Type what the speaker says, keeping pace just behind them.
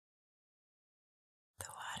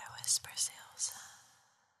Whispers, Ilse.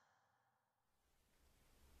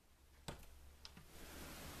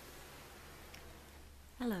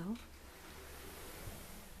 Hello,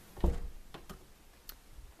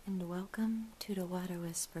 and welcome to the Water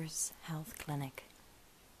Whispers Health Clinic.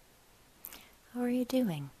 How are you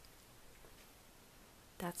doing?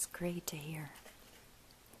 That's great to hear.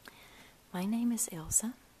 My name is Ilse,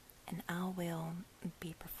 and I will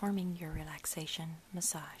be performing your relaxation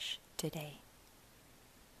massage today.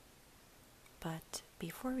 But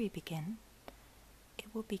before we begin, it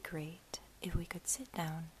would be great if we could sit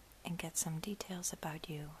down and get some details about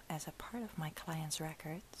you as a part of my client's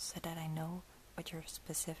record so that I know what your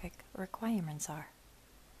specific requirements are.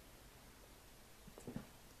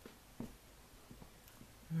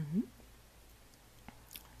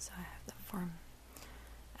 So I have the form,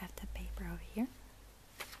 I have the paper over here.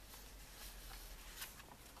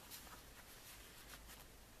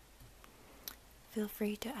 Feel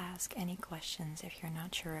free to ask any questions if you're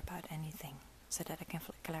not sure about anything so that I can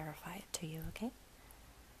clarify it to you, okay?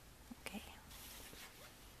 Okay.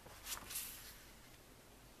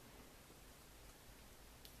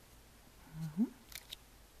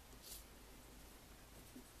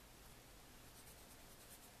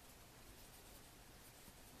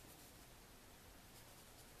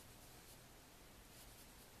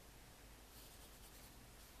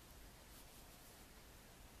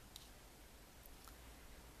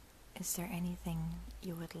 Is there anything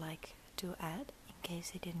you would like to add in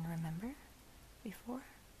case you didn't remember before?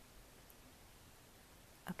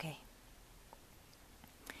 Okay.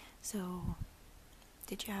 So,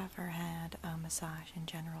 did you ever had a massage in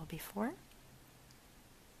general before?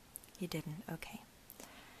 You didn't? Okay.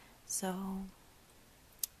 So,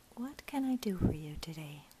 what can I do for you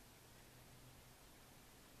today?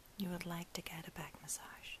 You would like to get a back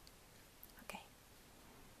massage? Okay.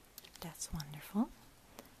 That's wonderful.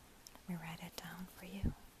 Let me write it down for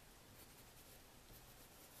you.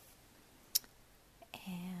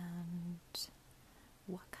 And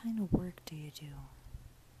what kind of work do you do?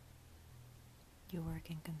 You work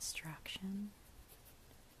in construction?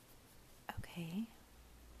 Okay.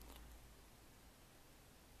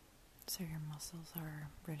 So your muscles are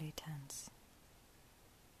really tense.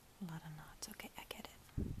 A lot of knots. Okay, I get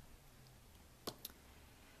it.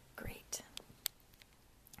 Great.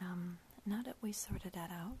 Now that we sorted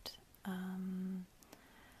that out,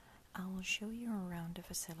 I will show you around the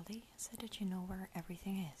facility so that you know where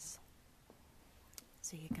everything is.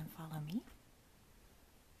 So you can follow me.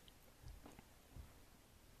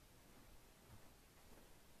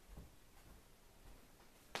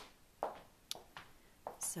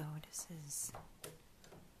 So this is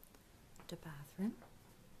the bathroom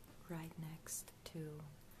right next to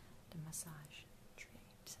the massage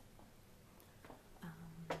treat.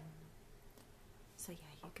 So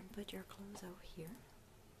yeah, you can put your clothes over here.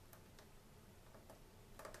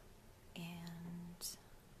 And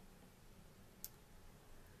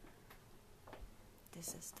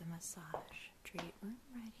this is the massage treat room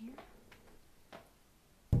right here.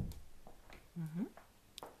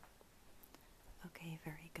 Okay,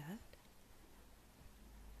 very good.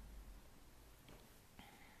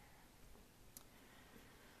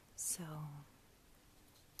 So,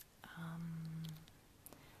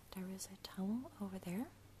 there is a towel over there,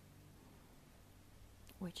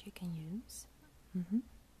 which you can use.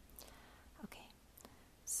 Okay,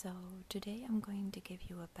 so today I'm going to give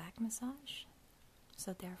you a back massage.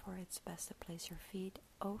 So therefore it's best to place your feet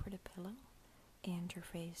over the pillow and your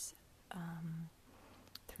face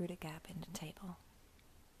through the gap in the table.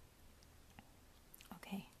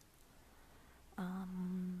 Okay.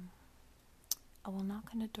 I will knock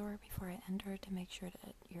on the door before I enter to make sure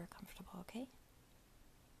that you're comfortable, okay?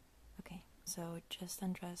 Okay, so just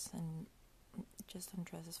undress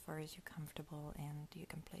as far as you're comfortable, and you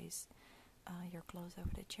can place your clothes over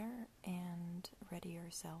the chair and ready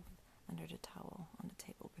yourself under the towel on the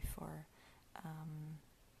table before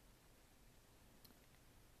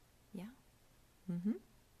yeah.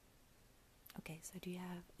 Okay, so do you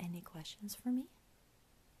have any questions for me?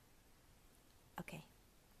 Okay,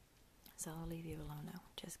 so I'll leave you alone now.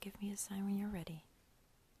 Just give me a sign when you're ready.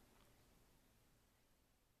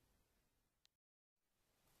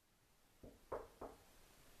 Are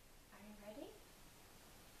you ready?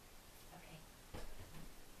 Okay.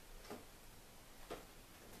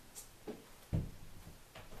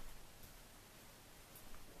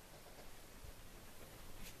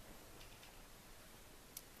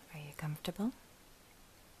 Are you comfortable?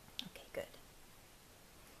 Okay, good.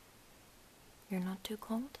 You're not too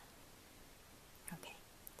cold? Okay.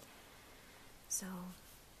 So,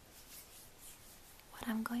 what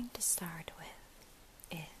I'm going to start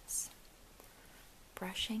with is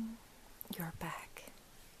brushing your back.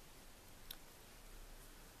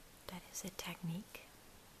 That is a technique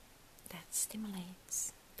that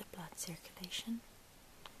stimulates the blood circulation.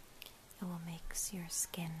 It will make your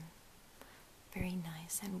skin very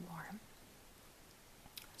nice and warm.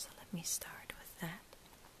 So let me start with that.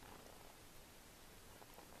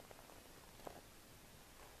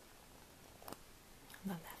 On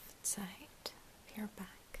the left side of your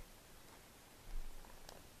back,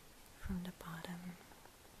 from the bottom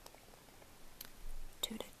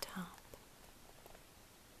to the top.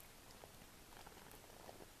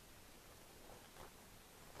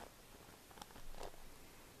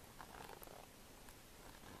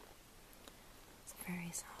 It's a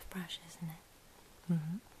very soft brush, isn't it?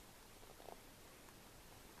 Mm-hmm.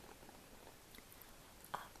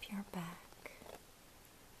 Up your back,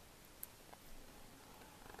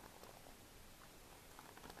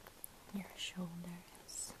 your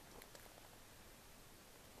shoulders,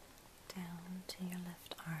 down to your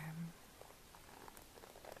left arm,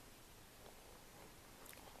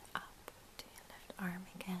 up to your left arm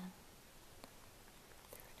again,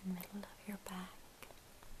 through the middle of your back.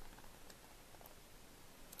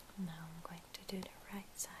 Now I'm going to do the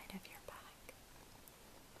right side of your back.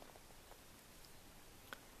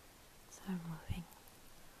 So I'm moving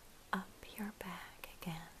up your back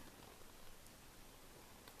again.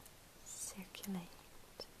 Circulate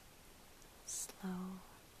slow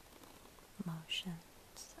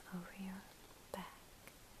motions over your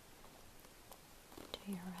back to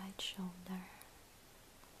your right shoulder,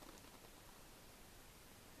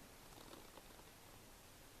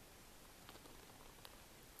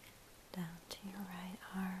 down to your right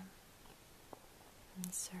arm,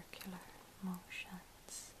 in circular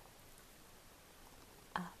motions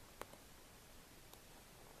up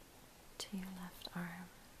to your left arm.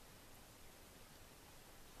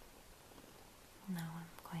 Now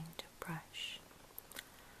I'm going to brush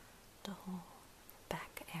the whole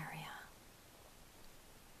back area.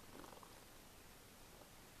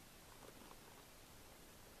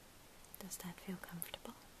 Does that feel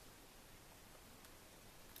comfortable?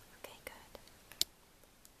 Okay, good.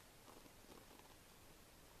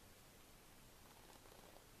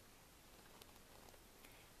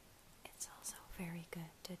 It's also very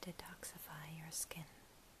good to detoxify your skin.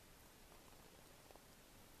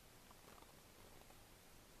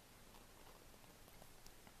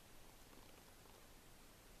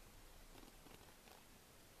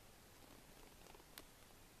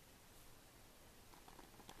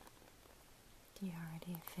 Do you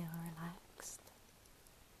already feel relaxed?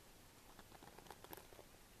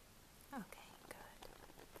 Okay, good.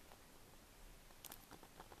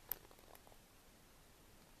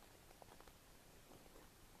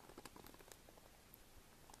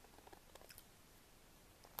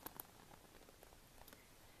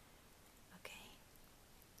 Okay,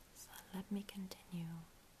 so let me continue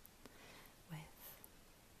with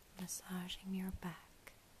massaging your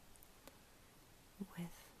back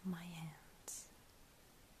with my hands.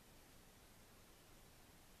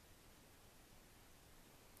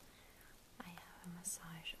 I have a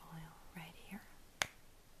massage oil right here.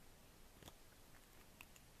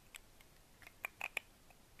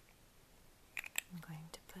 I'm going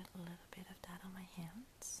to put a little bit of that on my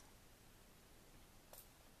hands.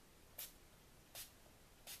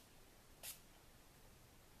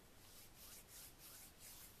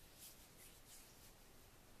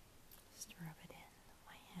 Just rub it in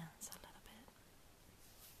my hands a little bit.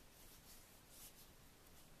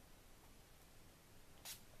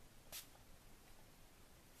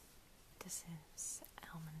 This is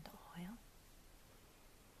almond oil.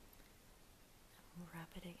 And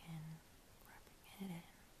rub it in, rubbing it in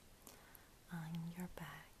on your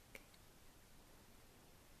back.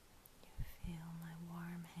 You feel my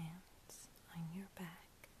warm hands on your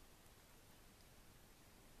back.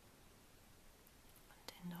 And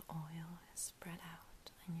then the oil is spread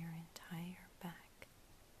out on your entire back,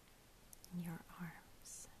 your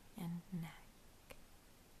arms and neck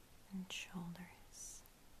and shoulders.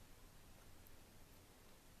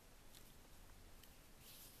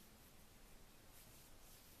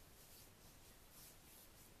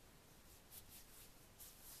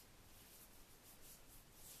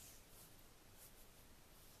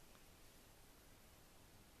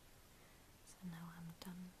 So now I'm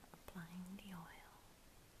done applying the oil.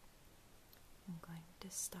 I'm going to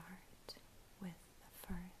start with the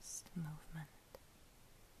first movement.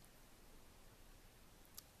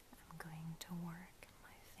 I'm going to work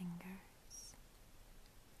my fingers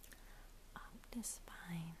up the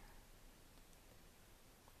spine,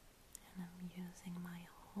 and I'm using my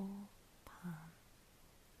whole palm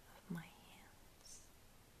of my hands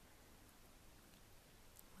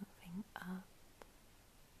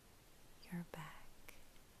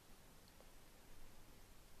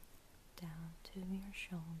to your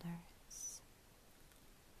shoulders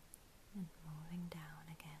and moving down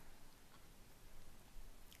again.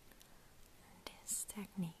 And this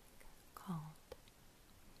technique called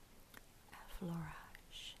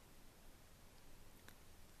effleurage,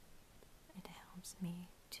 it helps me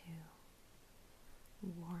to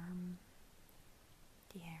warm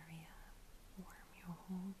the area, warm your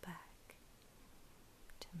whole back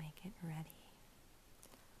to make it ready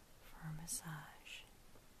for a massage.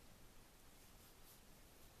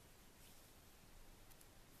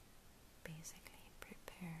 Basically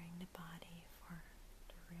preparing the body for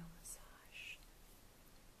the real massage.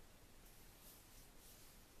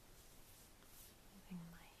 Moving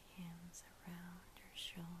my hands around your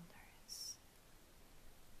shoulders,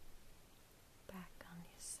 back on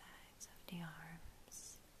the sides of the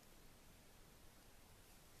arms.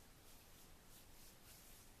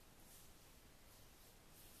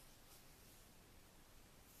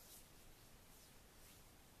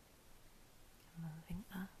 Moving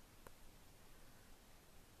up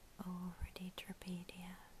over the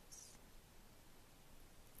trapezius,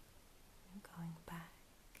 and going back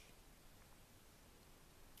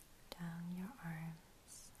down your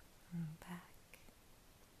arms and back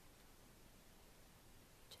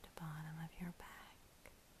to the bottom of your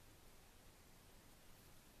back.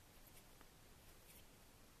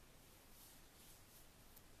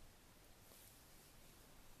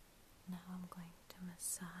 Now I'm going to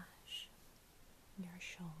massage your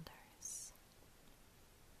shoulders.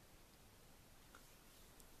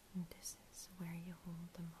 And this is where you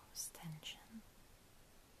hold the most tension.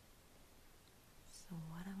 So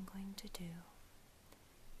what I'm going to do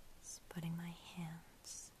is putting my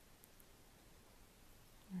hands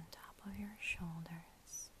on top of your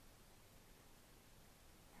shoulders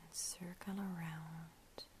and circle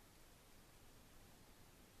around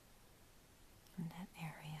in that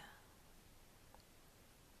area.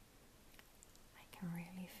 I can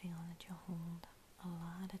really feel that you hold a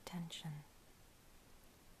lot of tension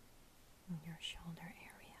in your shoulder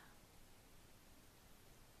area.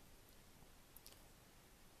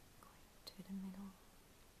 Going to the middle,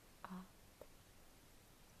 up,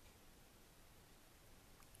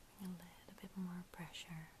 a little bit more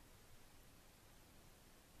pressure,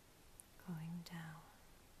 going down,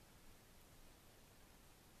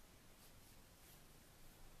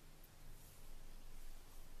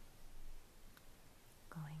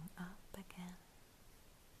 going up again,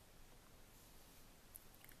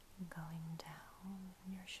 going down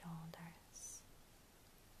your shoulders,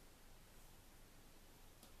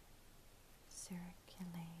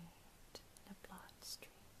 circulate the bloodstream.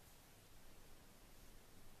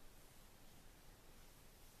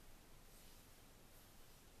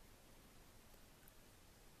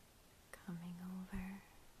 Coming over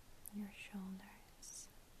your shoulders,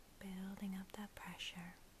 building up that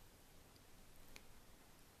pressure,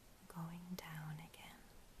 going down again.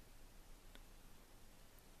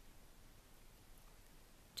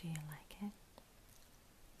 Do you like it?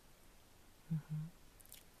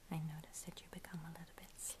 I noticed that you become a little bit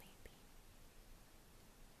sleepy.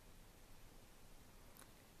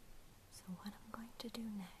 So what I'm going to do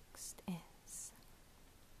next is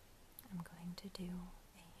I'm going to do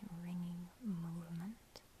a ringing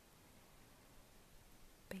movement.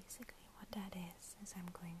 Basically what that is I'm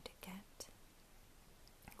going to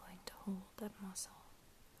hold that muscle,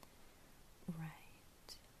 right,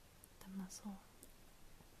 the muscle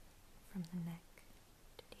from the neck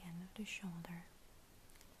to the end of the shoulder.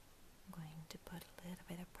 I'm going to put a little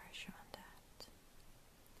bit of pressure on that.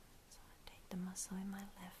 So I take the muscle in my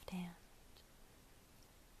left hand,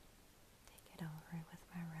 take it over with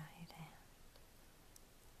my right hand,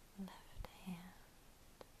 left hand,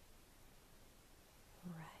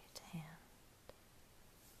 right hand,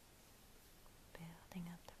 building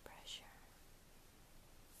up the pressure,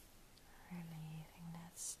 relieving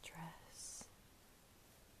that stress.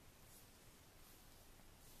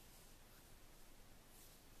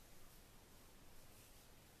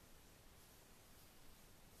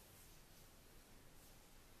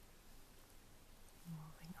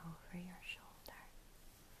 Moving over your shoulder.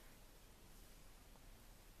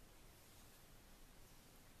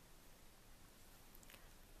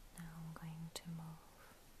 Now I'm going to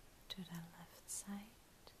move to the left side.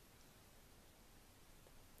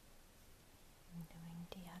 I'm doing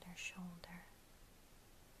the other shoulder.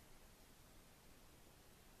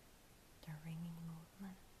 The ringing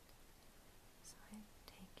movement. So I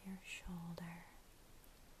take your shoulder,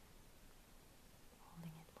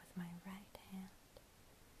 holding it with my right hand,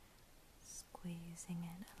 squeezing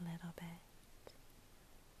it a little bit,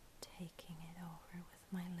 taking it over with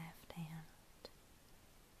my left hand,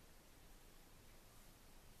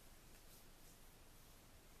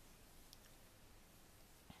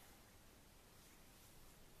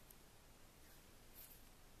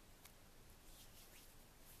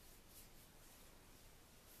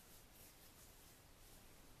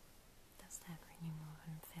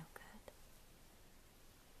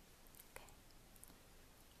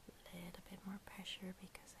 pressure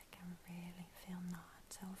because I can really feel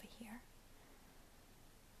knots over here.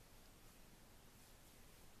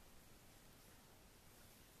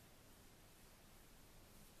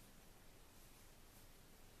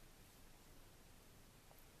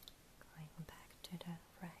 Going back to the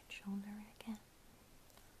right shoulder again.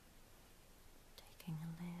 Taking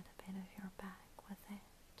a little bit of your back with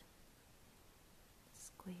it.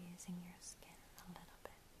 Squeezing your skin a little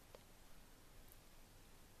bit.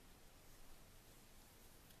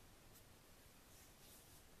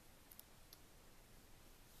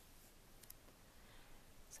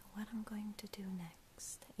 So what I'm going to do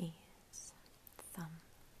next is thumb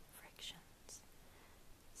frictions.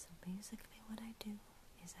 So basically what I do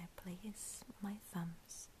is I place my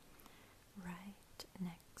thumbs right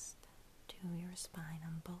next to your spine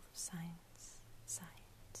on both sides.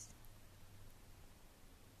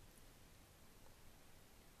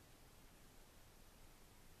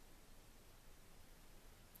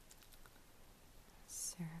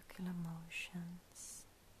 Circular motions.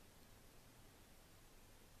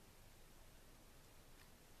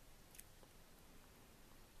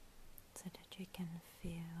 So that you can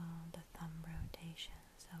feel the thumb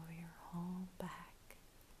rotations over your whole back.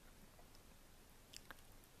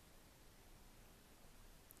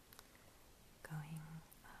 Going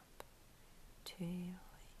up to your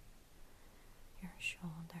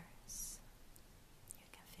shoulders. You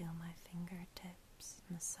can feel my fingertips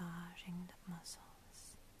massaging the muscles.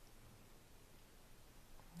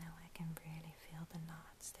 Now I can really feel the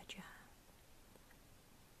knots that you have.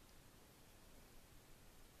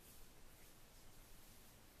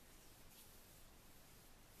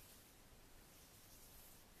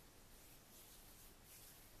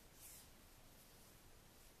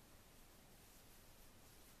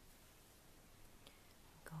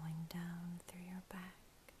 Going down through your back.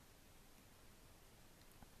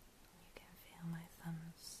 You can feel my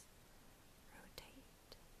thumbs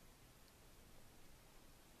rotate.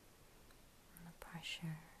 And the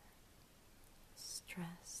pressure,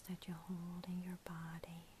 stress that you hold in your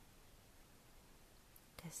body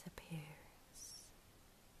disappears.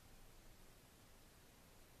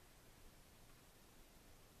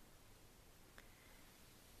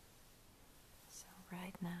 So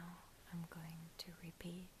right now I'm going to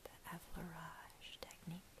repeat the effleurage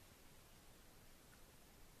technique.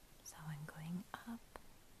 So I'm going up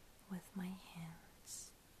with my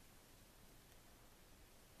hands,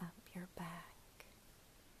 up your back,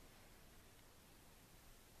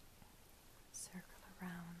 circle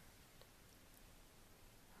around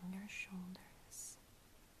on your shoulders,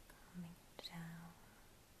 coming down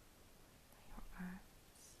by your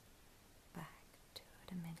arms, back to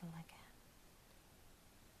the middle again.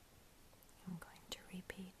 I'm going to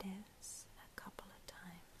repeat this a couple of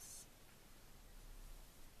times.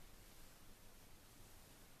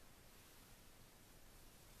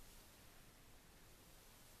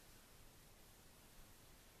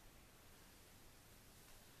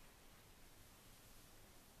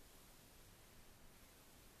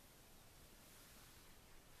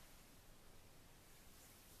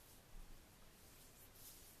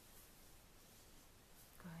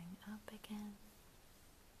 Going up again.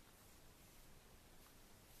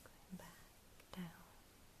 Going back down.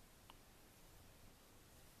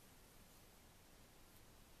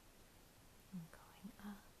 And going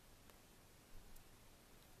up.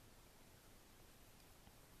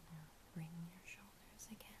 Now ring your shoulders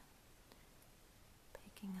again.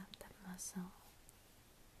 Picking up that muscle.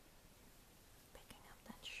 Picking up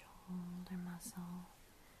that shoulder muscle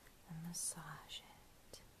and massage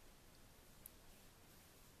it.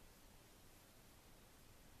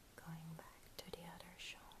 Going back to the other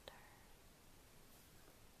shoulder.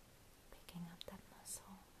 Picking up that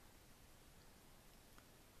muscle.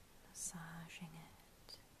 Massaging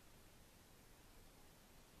it.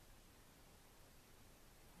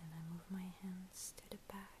 And I move my hands to the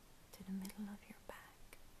back, to the middle of your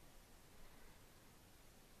back.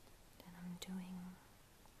 Then I'm doing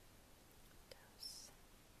those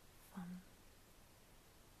thumb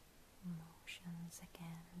motions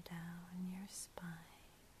again down your spine.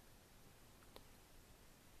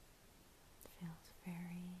 It feels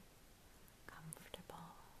very comfortable.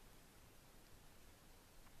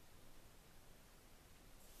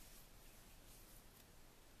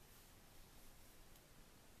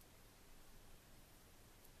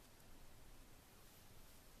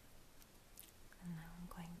 And now I'm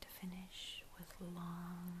going to finish with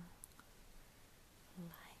long,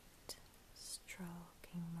 light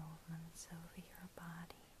stroking movements over your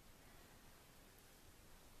body.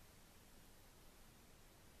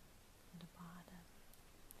 From the bottom,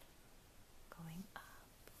 going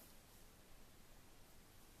up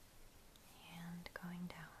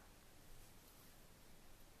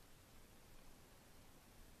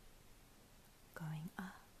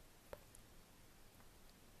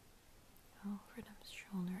over the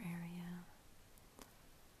shoulder area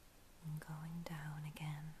and going down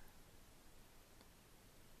again,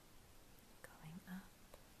 going up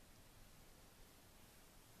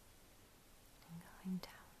and going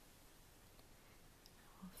down.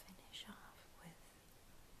 I will finish off with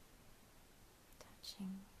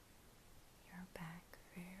touching your back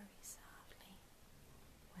very softly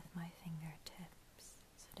with my fingertips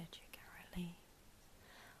so that you can release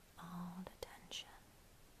all the tension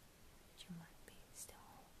that you might be still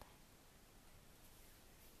holding.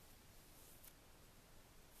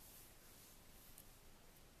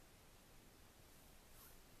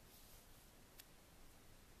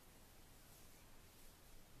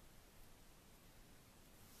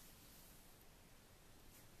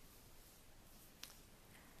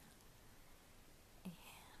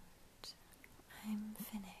 And I'm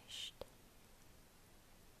finished.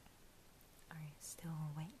 Are you still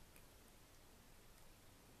awake?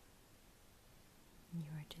 You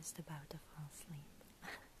were just about to fall asleep.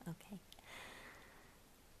 Okay.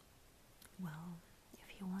 Well,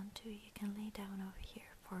 if you want to, you can lay down over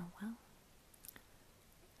here for a while.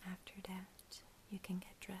 After that, you can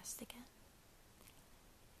get dressed again.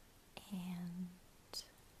 And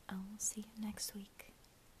I will see you next week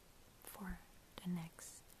for the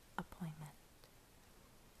next appointment.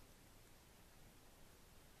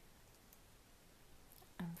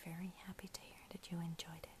 I'm very happy to hear that you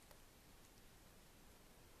enjoyed it.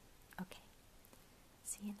 Okay,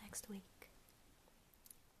 see you next week.